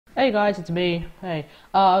Hey guys, it's me. Hey,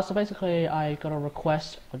 so basically I got a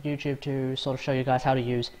request on YouTube to sort of show you guys how to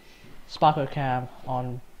use Webcam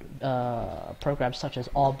on programs such as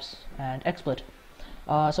OBS and XSplit.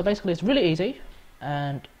 So basically it's really easy,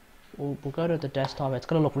 and we'll go to the desktop. It's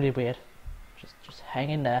gonna look really weird. Just hang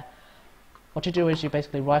in there. What you do is you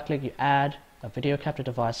basically right click, you add a video capture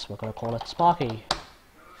device. We're gonna call it Sparky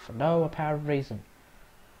for no apparent reason.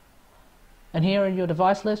 And here in your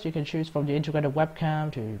device list, you can choose from the integrated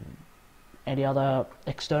webcam to any other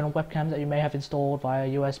external webcams that you may have installed via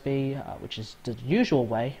USB, which is the usual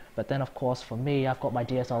way. But then, of course, for me, I've got my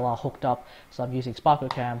DSLR hooked up, so I'm using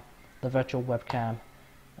Webcam, the virtual webcam,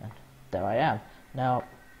 and there I am. Now,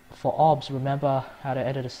 for OBS, remember how to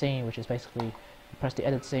edit a scene, which is basically you press the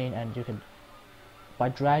edit scene, and you can, by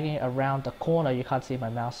dragging it around the corner, you can't see my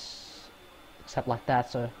mouse except like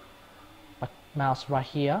that. So my mouse right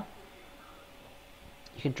here.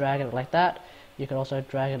 You can drag it like that. You can also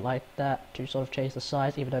drag it like that to sort of change the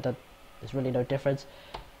size, even though there's really no difference.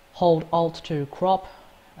 Hold Alt to crop,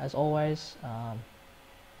 as always,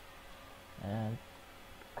 and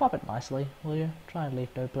crop it nicely, will you? Try and leave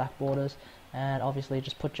no black borders, and obviously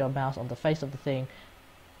just put your mouse on the face of the thing,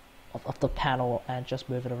 of the panel, and just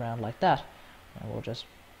move it around like that. And we'll just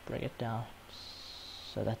bring it down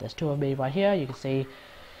so that there's two of me right here. You can see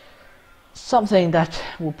something that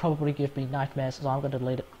will probably give me nightmares, so I'm going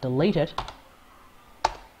to delete it,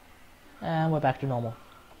 and we're back to normal.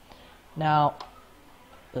 Now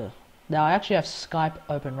I actually have Skype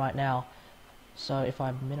open right now, so if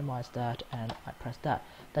I minimize that and I press that,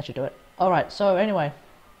 that should do it. Alright, so anyway,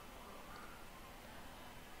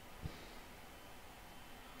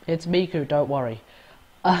 it's Miku, don't worry.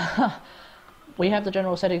 We have the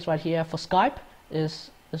general settings right here. For Skype,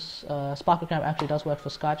 this Webcam actually does work for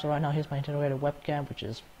Skype, so right now here's my integrated webcam, which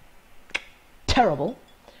is terrible,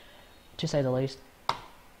 to say the least.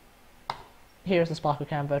 Here's the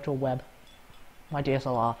Webcam virtual web, my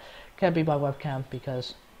DSLR. Can be my webcam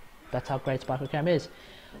because that's how great Webcam is.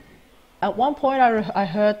 At one point I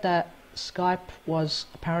heard that Skype was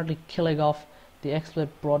apparently killing off the XSplit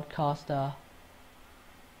broadcaster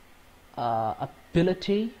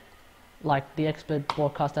ability, like the XSplit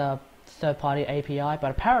broadcaster third-party API,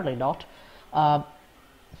 but apparently not.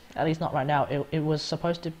 At least not right now. It was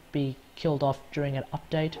supposed to be killed off during an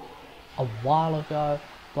update a while ago,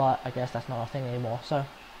 but I guess that's not a thing anymore. So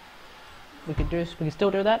we can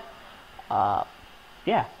still do that.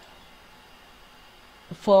 Yeah.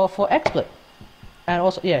 For XSplit, and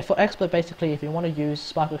also for XSplit, basically, if you want to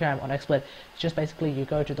use Webcam on XSplit, it's just basically you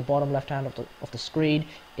go to the bottom left hand of the screen.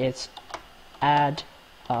 It's add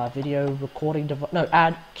video recording device. No,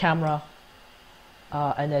 add camera.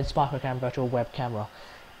 And then Webcam virtual web camera.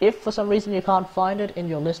 If for some reason you can't find it in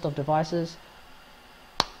your list of devices,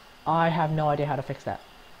 I have no idea how to fix that.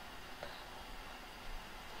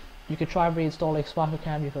 You could try reinstalling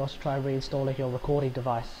Webcam. You could also try reinstalling your recording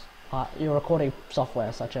device, your recording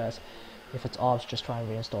software, such as if it's OBS, just try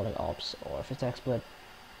reinstalling OBS, or if it's XSplit,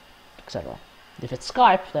 etc. If it's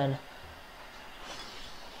Skype, then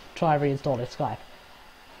try reinstalling Skype.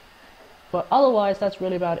 But otherwise, that's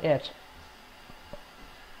really about it.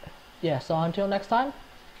 Yeah, so until next time,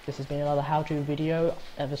 this has been another how-to video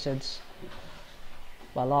ever since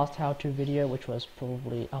my last how-to video, which was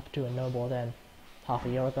probably up to and no more than half a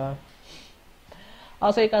year ago.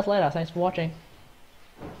 I'll see you guys later. Thanks for watching.